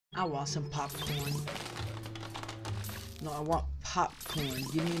I want some popcorn. No, I want popcorn.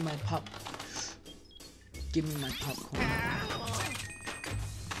 Give me my popcorn.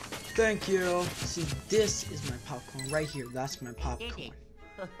 Thank you. See, this is my popcorn right here. That's my popcorn.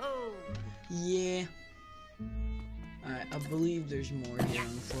 Yeah. Alright, I believe there's more here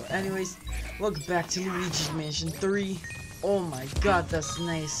on the floor. Anyways, welcome back to Luigi's Mansion 3. Oh my god, that's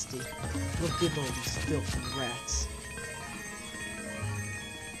nasty. Look at all these filthy rats.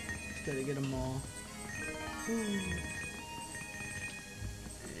 Just gotta get them all. And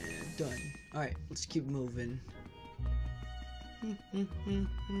done. Alright, let's keep moving.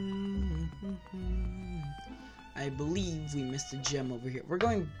 I believe we missed a gem over here. We're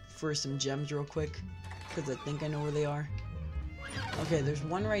going for some gems real quick, because I think I know where they are. Okay, there's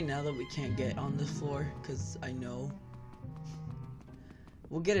one right now that we can't get on this floor, because I know.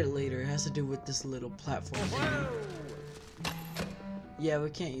 We'll get it later. It has to do with this little platform thing. Yeah, we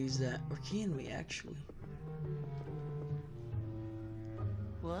can't use that. Or can we, actually?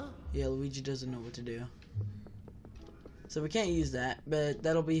 What? Yeah, Luigi doesn't know what to do. So we can't use that, but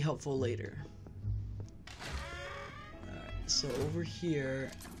that'll be helpful later. Alright, so over here...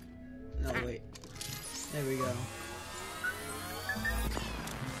 No, wait. There we go.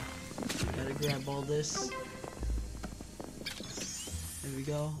 Gotta grab all this. There we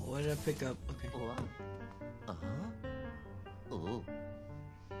go. What did I pick up? Okay. Oh.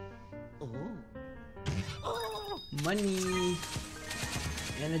 Money!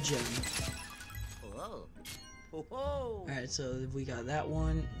 And a gem. Oh. Alright, so we got that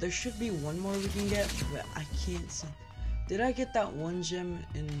one. There should be one more we can get, but I can't see. Did I get that one gem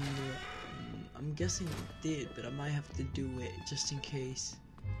in the... I'm guessing I did, but I might have to do it just in case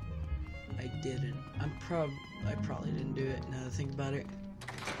I didn't. I probably didn't do it now that I think about it.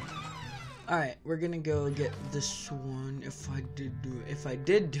 Alright, we're gonna go get this one if I did do it. If I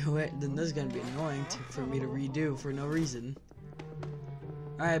did do it, then this is gonna be annoying for me to redo for no reason.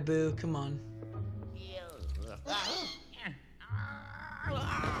 Alright, Boo, come on.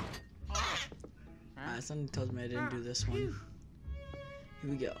 Alright, something tells me I didn't do this one. Here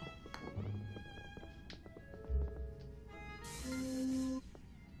we go.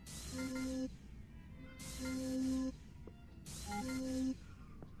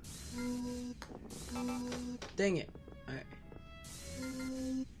 Dang it. Alright.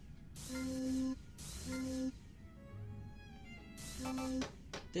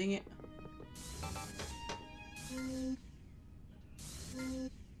 Dang it.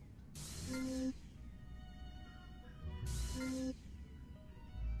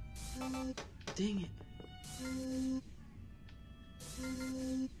 Dang it.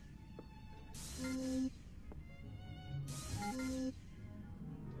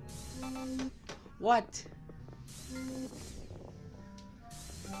 What?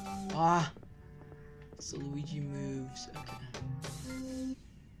 Ah. So Luigi moves. Okay.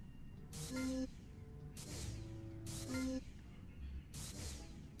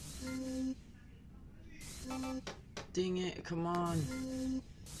 Dang it, come on.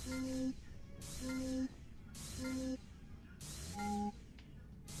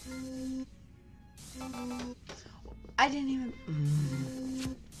 I didn't even...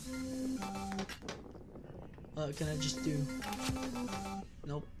 can I just do...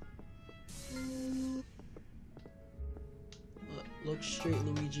 Nope. Look straight,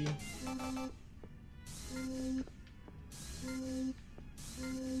 Luigi.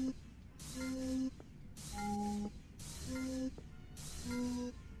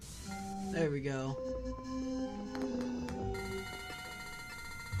 There we go.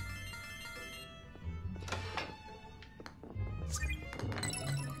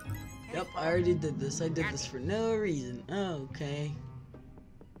 Yep, I already did this. I did this for no reason. Okay.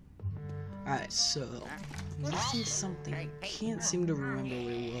 Alright, so I'm missing something. I can't seem to remember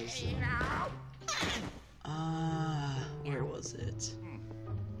where it was though. Where was it?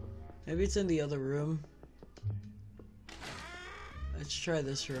 Maybe it's in the other room. Let's try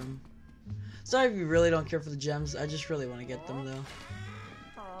this room. Sorry if you really don't care for the gems. I just really want to get them though.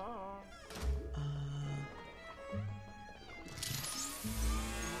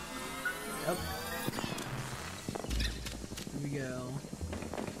 Yep. Here we go.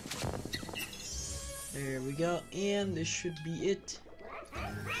 There we go. And this should be it.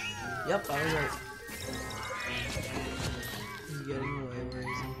 Yep, I was right. He's getting away. Where is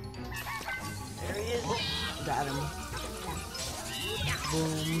he? There he is. Got him.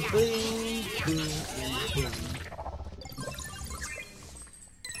 Boom, boom, boom, and boom.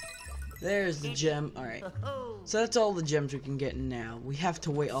 There's the gem. Alright. So that's all the gems we can get now. We have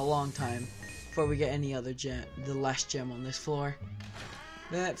to wait a long time before we get any other gem, the last gem on this floor.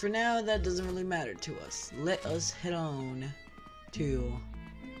 But for now, that doesn't really matter to us. Let us head on to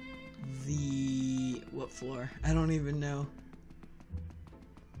the... what floor? I don't even know.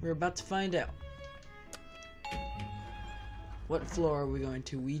 We're about to find out. What floor are we going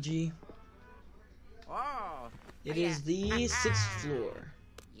to, Luigi? Oh. It is the 6th floor.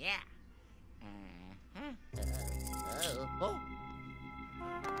 Yeah. Oh.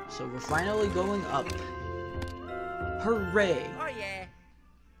 So we're finally going up. Hooray! Oh yeah.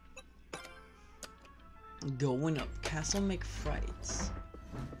 Going up. Castle McFrights.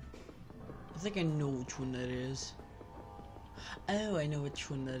 I think I know which one that is. Oh, I know which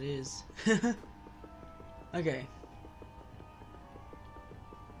one that is. Okay.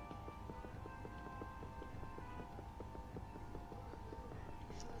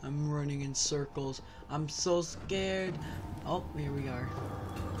 I'm running in circles. I'm so scared. Oh, here we are.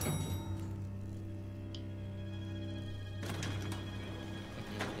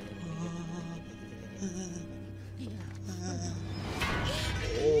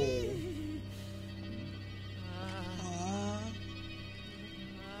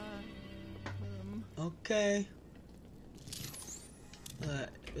 Okay.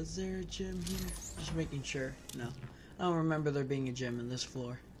 Is there a gym here? Just making sure. No. I don't remember there being a gym in this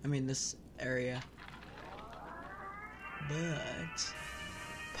floor. I mean, this area. But...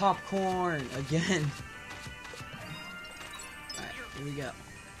 popcorn! Again! Alright, here we go.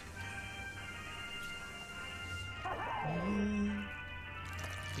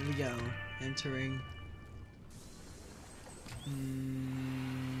 Here we go. Entering.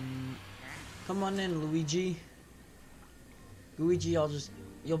 Come on in, Luigi. Luigi,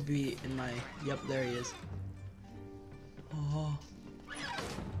 you'll be in my, yep, there he is. Oh.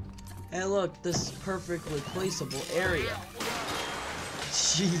 Hey look, this is perfectly placeable area.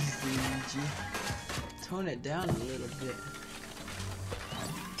 Jeez, Luigi. Tone it down a little bit.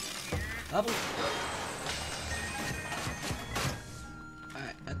 Up.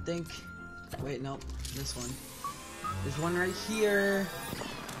 Alright, I think, wait, nope, this one. There's one right here.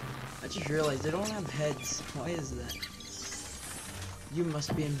 I just realized they don't have heads. Why is that? You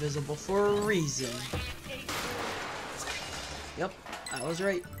must be invisible for a reason. Yep, I was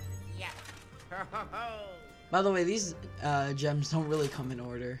right. Yeah. By the way, these gems don't really come in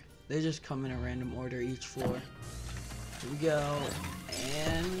order. They just come in a random order each floor. Here we go.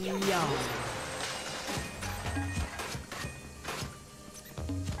 And yeah.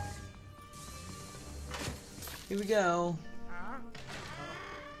 Here we go.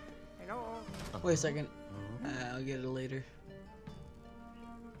 Hello. Wait a second. I'll get it later.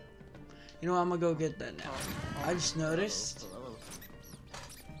 You know what? I'm gonna go get that now. I just noticed.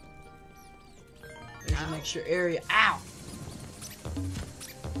 There's an extra area. Ow!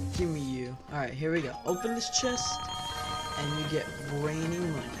 Give me you. Alright, here we go. Open this chest, and you get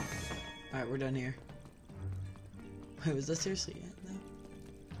raining money. Alright, we're done here. Wait, was that seriously it? No?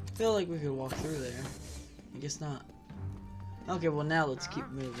 I feel like we could walk through there. I guess not. Okay, well now let's keep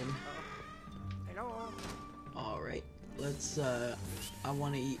moving. Hello. Alright, let's, I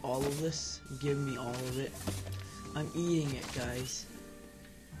want to eat all of this. Give me all of it. I'm eating it, guys.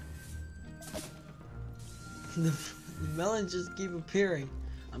 The melons just keep appearing.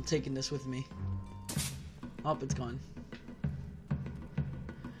 I'm taking this with me. Oh, it's gone.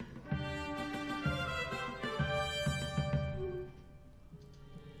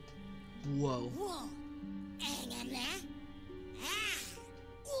 Whoa.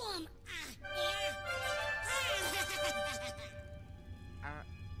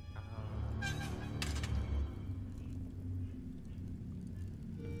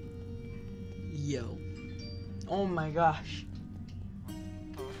 Yo. Oh my gosh.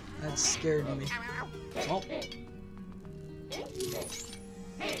 That scared me. Oh.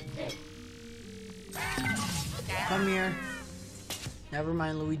 Come here. Never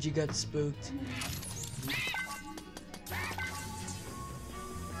mind, Luigi got spooked.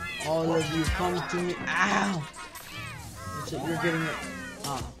 All of you come to me. Ow! That's it, you're getting it.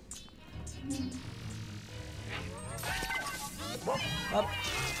 Oh. Up.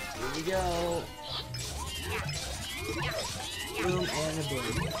 Here we go. Boom and a boom.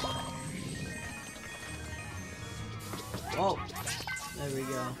 Oh, there we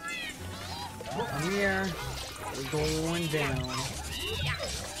go. Come here. We're going down.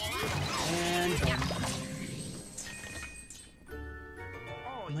 And boom.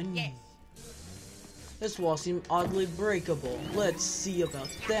 Money. This wall seems oddly breakable. Let's see about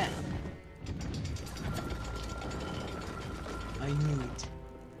that. I knew it.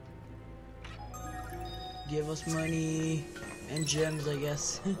 Give us money and gems, I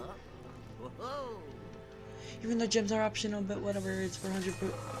guess. Even though gems are optional, but whatever, it's for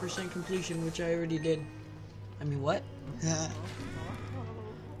 100% completion, which I already did. I mean, what?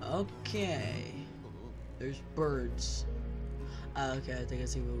 Okay. There's birds. Okay, I think I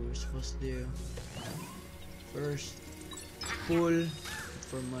see what we were supposed to do. First, pull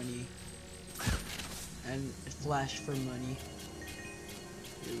for money. And flash for money.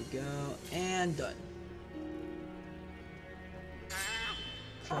 Here we go. And done.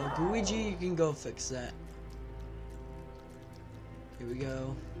 So, Luigi, you can go fix that. Here we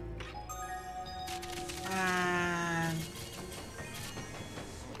go.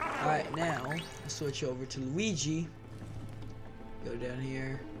 Alright, now, let's switch over to Luigi. Go down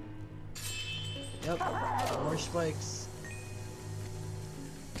here. Yep, more spikes.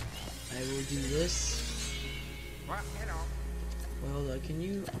 I will do this. Well, hello. Well, hold on, can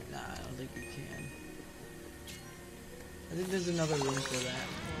you? Nah, I don't think you can. I think there's another room for that.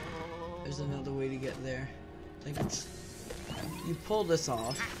 There's another way to get there. I think it's... You pull this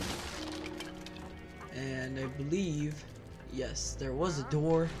off. And I believe... Yes, there was a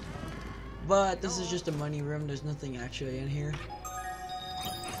door. But this is just a money room. There's nothing actually in here.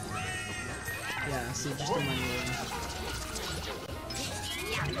 Yeah, see, just a money room.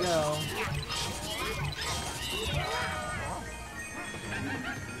 Here we go.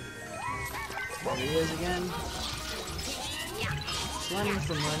 There he is again. Slamming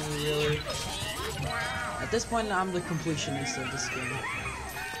for money, really. At this point, I'm the completionist of this game.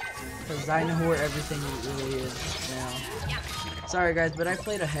 Because I know where everything really is now. Sorry guys, but I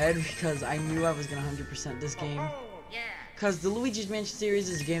played ahead because I knew I was going to 100% this game. Because the Luigi's Mansion series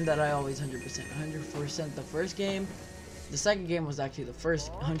is a game that I always 100%. 100% the first game. The second game was actually the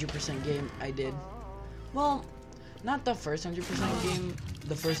first 100% game I did. Well, not the first 100% game.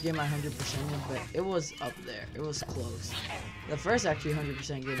 The first game I 100%ed, but it was up there. It was close. The first actually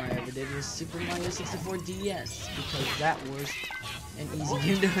 100% game I ever did was Super Mario 64 DS. Because that was an easy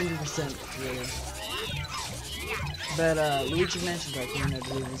game to 100%, really. But Luigi's Mansion Tycoon, I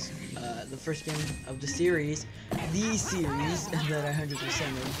believe, was the first game of the series that I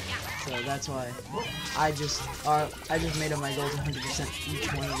 100%ed. So that's why I just made it my goal to 100% each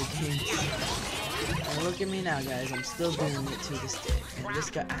one of the games. And look at me now, guys. I'm still doing it to this day. And this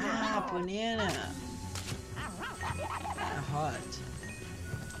guy, banana. Hot.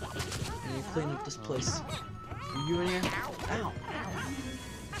 Let me clean up this place. Are you in here? Ow.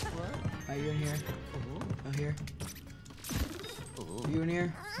 Are you in here? Oh, here. Are you in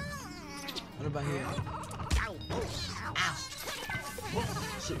here? What about here?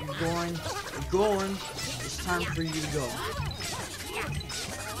 So you're going. It's time for you to go.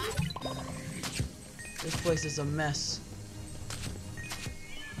 This place is a mess.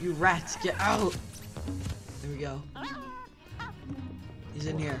 You rats, get out! There we go. He's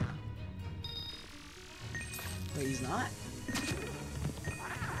in here. Wait, he's not?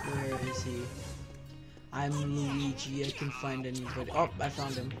 Where is he? I'm Luigi, I can find anybody. Oh, I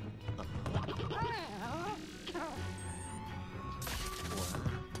found him.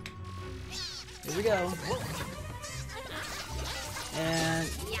 Here we go. And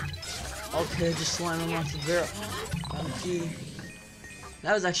okay, just slam him off the barrel. Found the key.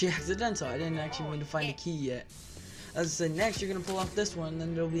 That was actually accidental. I didn't actually mean to find a key yet. As I said, next you're gonna pull off this one,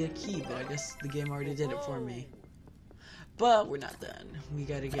 then there'll be a key. But I guess the game already did it for me. But we're not done. We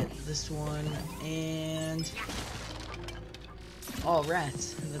gotta get this one and all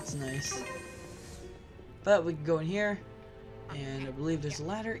rats. That's nice. But we can go in here, and I believe there's a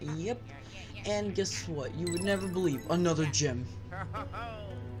ladder. Yep. And guess what? You would never believe another gem.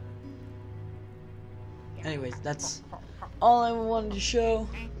 Anyways, that's all I wanted to show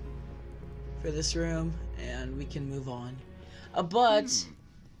for this room, and we can move on. But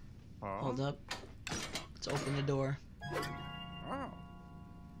hold up. Let's open the door.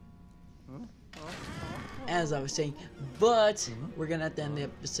 As I was saying, but we're gonna have to end the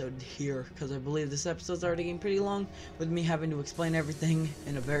episode here because I believe this episode's already getting pretty long with me having to explain everything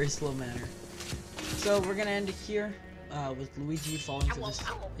in a very slow manner. So we're gonna end it here with Luigi falling through this.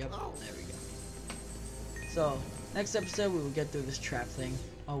 Yep, there we go. So next episode we will get through this trap thing.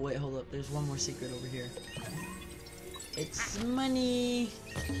 Oh wait, hold up. There's one more secret over here. It's money.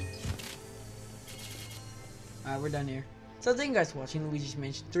 Alright, we're done here. So thank you guys for watching Luigi's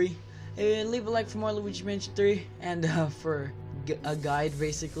Mansion 3. And leave a like for more Luigi's Mansion 3 and for a guide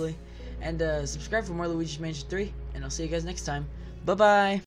basically. And subscribe for more Luigi's Mansion 3. And I'll see you guys next time. Bye bye.